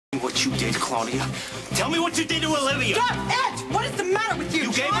What you did, Claudia. Tell me what you did to Olivia. Stop, Ed! What is the matter with you,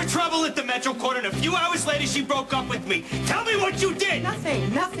 You gave her trouble at the Metro Court, and a few hours later she broke up with me. Tell me what you did.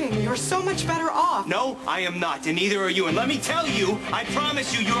 Nothing. You're so much better off. No, I am not, and neither are you. And let me tell you, I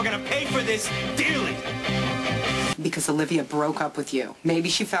promise you, you are going to pay for this dearly. Because Olivia broke up with you. Maybe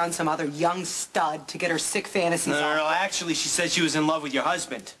she found some other young stud to get her sick fantasies on. No, actually, she said she was in love with your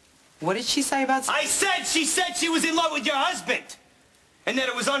husband. What did she say about... She said she was in love with your husband. And that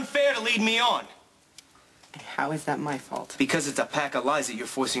it was unfair to lead me on. How is that my fault? Because it's a pack of lies that you're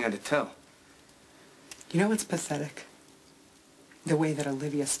forcing her to tell. You know what's pathetic? The way that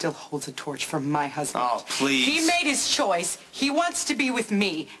Olivia still holds a torch for my husband. Oh, please. He made his choice. He wants to be with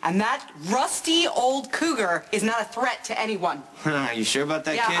me. And that rusty old cougar is not a threat to anyone. Are you sure about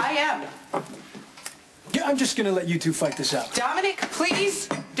that, kid? Yeah, I am. Yeah, I'm just gonna let you two fight this out. Dominic, please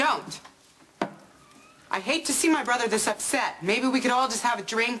don't. I hate to see my brother this upset. Maybe we could all just have a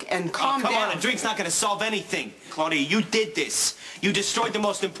drink and calm down. Come on, a drink's not going to solve anything. Claudia, you did this. You destroyed the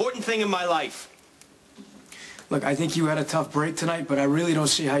most important thing in my life. Look, I think you had a tough break tonight, but I really don't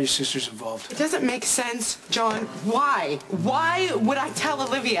see how your sister's involved. It doesn't make sense, John. Why? Why would I tell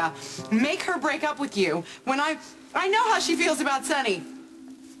Olivia, make her break up with you, when I know how she feels about Sonny?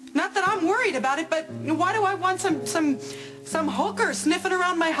 Not that I'm worried about it, but why do I want some hooker sniffing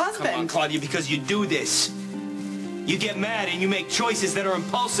around my husband? Come on, Claudia, because you do this. You get mad and you make choices that are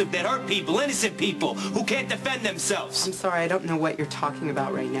impulsive, that hurt people, innocent people, who can't defend themselves. I'm sorry, I don't know what you're talking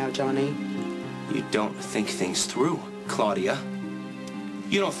about right now, Johnny. You don't think things through, Claudia.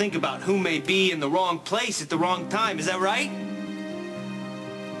 You don't think about who may be in the wrong place at the wrong time, is that right?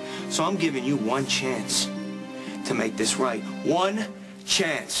 So I'm giving you one chance to make this right. One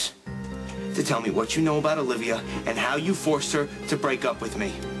chance to tell me what you know about Olivia and how you forced her to break up with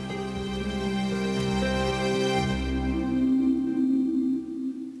me.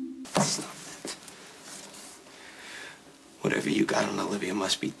 Stop that. Whatever you got on Olivia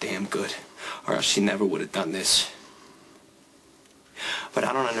must be damn good, or else she never would have done this. But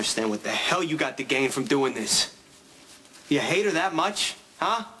I don't understand what the hell you got to gain from doing this. You hate her that much,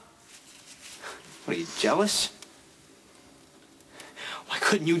 huh? What, are you jealous? Why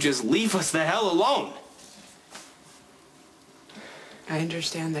couldn't you just leave us the hell alone? I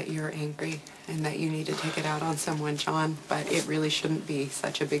understand that you're angry and that you need to take it out on someone, John, but it really shouldn't be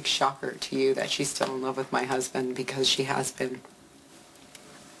such a big shocker to you that she's still in love with my husband, because she has been.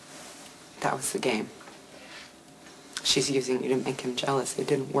 That was the game. She's using you to make him jealous. It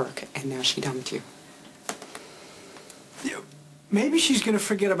didn't work, and now she dumped you. Yeah, maybe she's gonna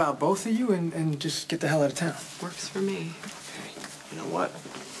forget about both of you and just get the hell out of town. Works for me. You know what?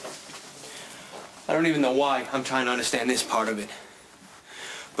 I don't even know why I'm trying to understand this part of it.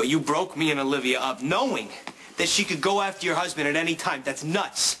 But you broke me and Olivia up knowing that she could go after your husband at any time. That's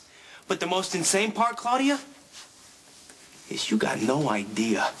nuts. But the most insane part, Claudia, is you got no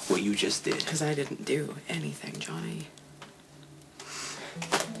idea what you just did. Because I didn't do anything, Johnny.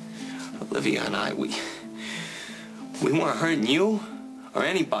 Olivia and I, we weren't hurting you or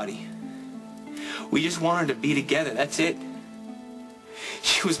anybody. We just wanted to be together, that's it.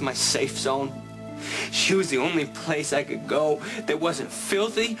 She was my safe zone. She was the only place I could go that wasn't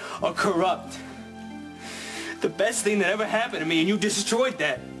filthy or corrupt. The best thing that ever happened to me, and you destroyed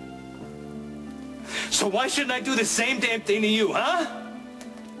that. So why shouldn't I do the same damn thing to you, huh?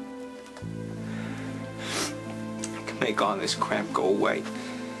 I can make all this crap go away.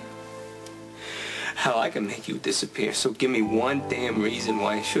 Hell, I can make you disappear, so give me one damn reason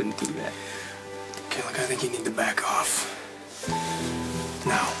why I shouldn't do that. Okay, look, I think you need to back off.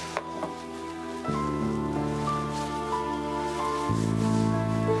 Now.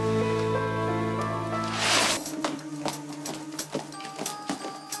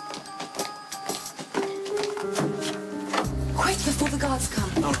 Quick, before the guards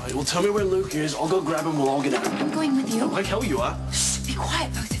come. All right, well, tell me where Luke is. I'll go grab him. We'll all get out. I'm going with you. Like hell you are. Shh, be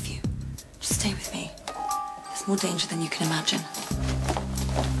quiet, both of you. Just stay with me. There's more danger than you can imagine.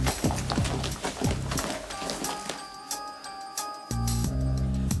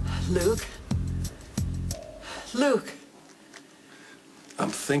 Luke? Luke? I'm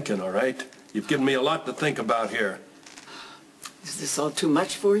thinking, all right? You've given me a lot to think about here. Is this all too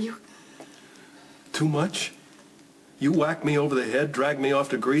much for you? Too much? You whack me over the head, drag me off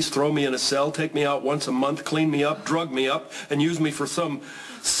to Greece, throw me in a cell, take me out once a month, clean me up, drug me up, and use me for some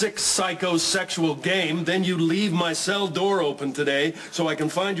sick psychosexual game. Then you leave my cell door open today so I can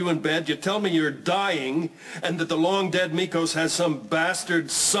find you in bed. You tell me you're dying and that the long-dead Mikos has some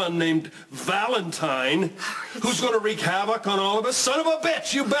bastard son named Valentine who's going to wreak havoc on all of us. Son of a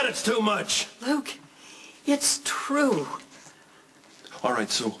bitch, you bet it's too much. Luke, it's true. All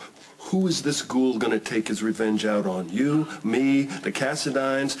right, so who is this ghoul gonna take his revenge out on? You, me, the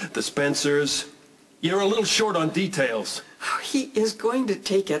Cassidines, the Spencers? You're a little short on details. He is going to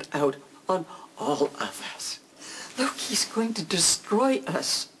take it out on all of us. Luke, he's going to destroy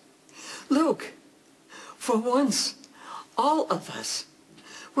us. Luke, for once, all of us,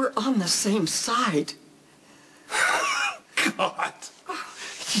 we're on the same side. God,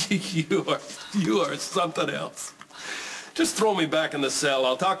 you are something else. Just throw me back in the cell.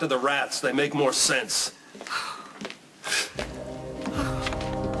 I'll talk to the rats. They make more sense.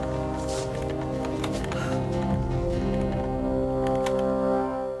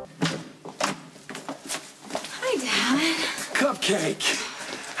 Hi, Dad. Cupcake.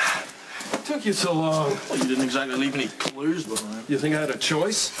 Took you so long. Well, you didn't exactly leave any clues behind. You think I had a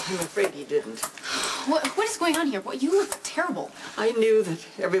choice? I'm afraid he didn't. What is going on here? You look terrible. I knew that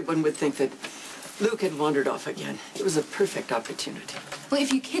everyone would think that Luke had wandered off again. It was a perfect opportunity. Well,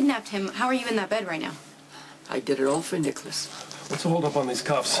 if you kidnapped him, how are you in that bed right now? I did it all for Nicholas. What's the hold up on these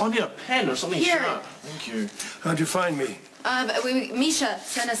cuffs? Oh, I need a pen or something Here. sharp. Thank you. How'd you find me? Misha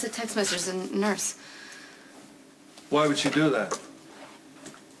sent us a text message as a nurse. Why would she do that?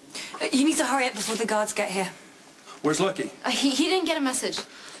 You need to hurry up before the guards get here. Where's Lucky? He didn't get a message.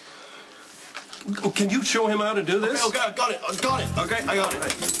 Oh, can you show him how to do this? Okay, I got it. I got it. Okay, I got it.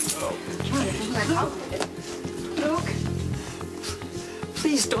 Luke,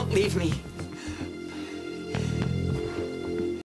 please don't leave me.